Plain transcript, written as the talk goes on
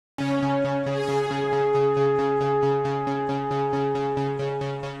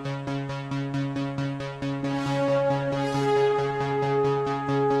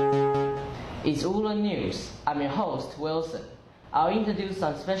host, Wilson. I'll introduce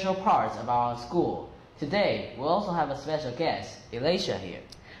some special parts about our school. Today, we'll also have a special guest, Elisha here.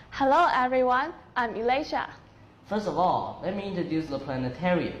 Hello everyone, I'm Elisha. First of all, let me introduce the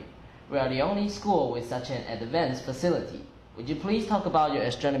planetarium. We are the only school with such an advanced facility. Would you please talk about your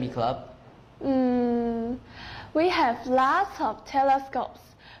astronomy club? We have lots of telescopes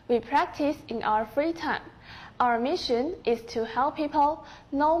we practice in our free time. Our mission is to help people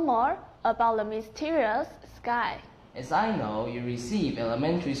know more about the mysterious sky. As I know, you receive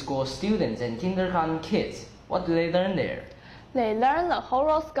elementary school students and kindergarten kids. What do they learn there? They learn the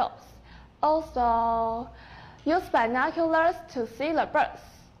horoscopes. Also, use binoculars to see the birds.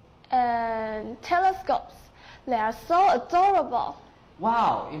 And telescopes. They are so adorable.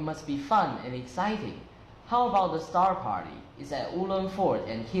 Wow, it must be fun and exciting. How about the Star Party? It's at Woodland Fort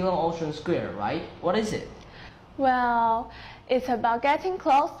and Keelan Ocean Square, right? What is it? Well, it's about getting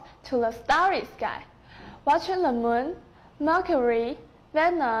close to the starry sky, watching the moon, Mercury,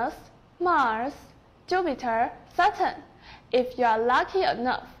 Venus, Mars, Jupiter, Saturn. If you are lucky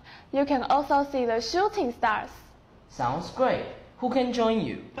enough, you can also see the shooting stars. Sounds great. Who can join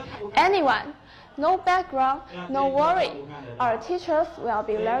you? Anyone. No background, no worry. Our teachers will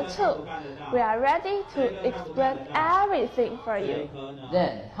be there too. We are ready to explain everything for you.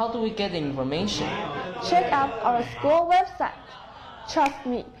 Then, how do we get the information? Check out our school website. Trust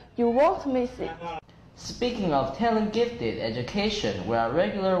me, you won't miss it. Speaking of talent-gifted education, we are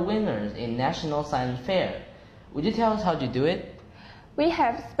regular winners in National Science Fair. Would you tell us how to do it? We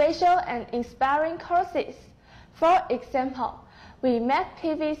have special and inspiring courses. For example, we make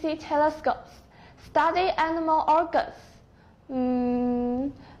PVC telescopes, study animal organs,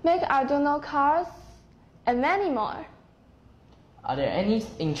 make Arduino cars, and many more. Are there any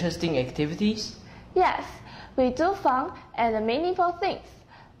interesting activities? Yes, we do fun and meaningful things,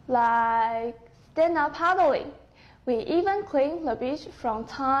 like stand-up paddling. We even clean the beach from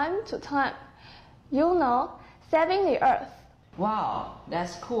time to time. You know, saving the earth. Wow,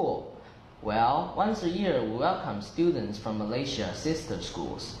 that's cool. Well, once a year we welcome students from Malaysia's sister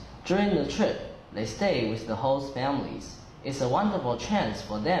schools. During the trip, they stay with the host families. It's a wonderful chance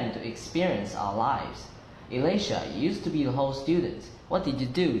for them to experience our lives. Elisha, you used to be the host student. What did you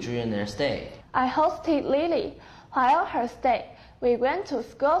do during their stay? I hosted Lily. While her stay, we went to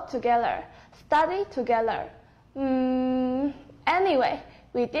school together, studied together. Anyway,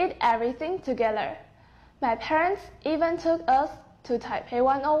 we did everything together. My parents even took us to Taipei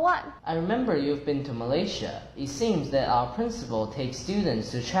 101. I remember you've been to Malaysia. It seems that our principal takes students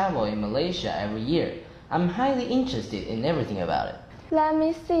to travel in Malaysia every year. I'm highly interested in everything about it. Let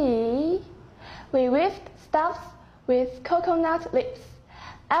me see. We whipped stuffs with coconut leaves.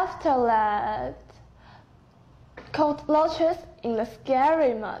 After that, caught roaches in the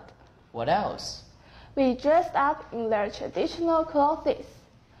scary mud. What else? We dressed up in their traditional clothes.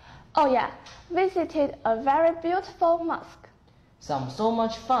 Oh yeah, visited a very beautiful mosque. Sounds so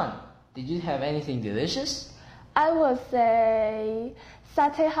much fun. Did you have anything delicious? I would say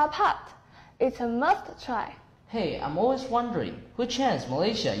satay hapat. It's a must try. Hey, I'm always wondering, which hands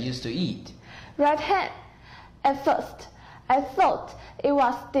Malaysia used to eat? Right hand. At first, I thought it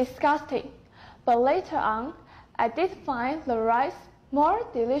was disgusting. But later on, I did find the rice more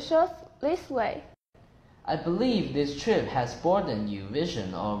delicious this way. I believe this trip has broadened your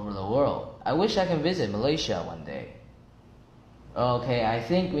vision over the world. I wish I can visit Malaysia one day. Okay, I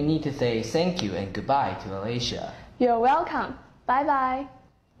think we need to say thank you and goodbye to Malaysia. You're welcome. Bye-bye.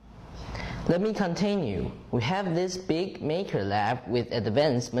 Let me continue. We have this big maker lab with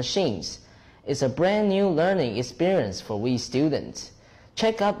advanced machines. It's a brand new learning experience for we students.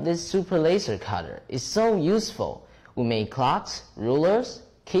 Check out this super laser cutter. It's so useful. We make clocks, rulers,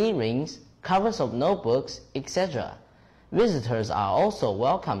 key rings, covers of notebooks, etc. Visitors are also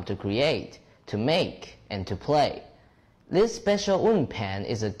welcome to create, to make, and to play. This special wood pen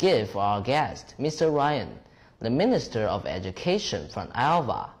is a gift for our guest, Mr. Ryan, the Minister of Education from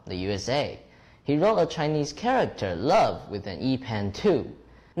Iowa, the USA. He wrote a Chinese character, love, with an E-pen too.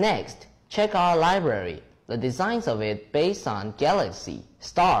 Next, check our library. The designs of it based on galaxy,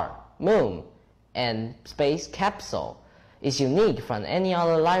 star, moon, and space capsule is unique from any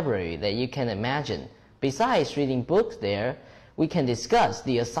other library that you can imagine. Besides reading books there, we can discuss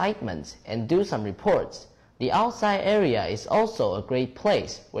the assignments and do some reports. The outside area is also a great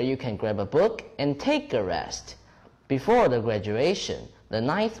place where you can grab a book and take a rest. Before the graduation, the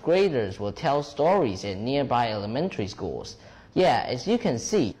 9th graders will tell stories at nearby elementary schools. Yeah, as you can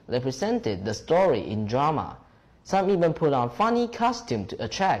see, they presented the story in drama. Some even put on funny costumes to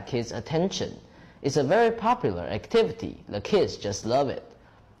attract kids' attention. It's a very popular activity. The kids just love it.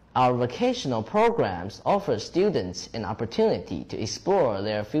 Our vocational programs offer students an opportunity to explore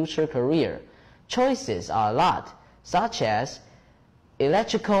their future career. Choices are a lot, such as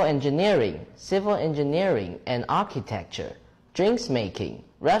electrical engineering, civil engineering and architecture, drinks making,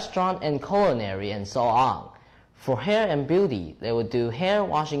 restaurant and culinary, and so on. For hair and beauty, they will do hair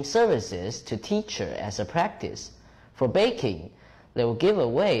washing services to teacher as a practice. For baking, they will give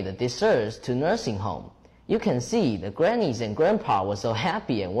away the desserts to nursing home. You can see the grannies and grandpa were so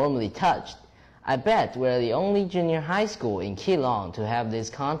happy and warmly touched. I bet we're the only junior high school in Keelung to have this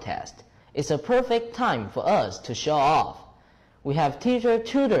contest. It's a perfect time for us to show off. We have teacher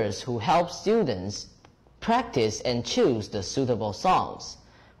tutors who help students practice and choose the suitable songs.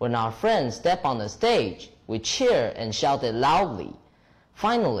 When our friends step on the stage, we cheer and shout it loudly.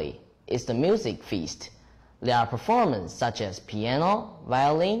 Finally, it's the music feast. There are performances such as piano,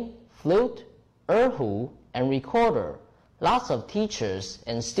 violin, flute, erhu, and recorder. Lots of teachers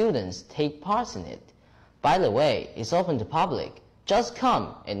and students take part in it. By the way, it's open to public. Just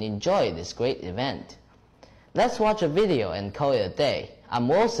come and enjoy this great event. Let's watch a video and call it a day. I'm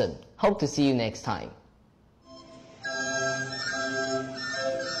Wilson. Hope to see you next time.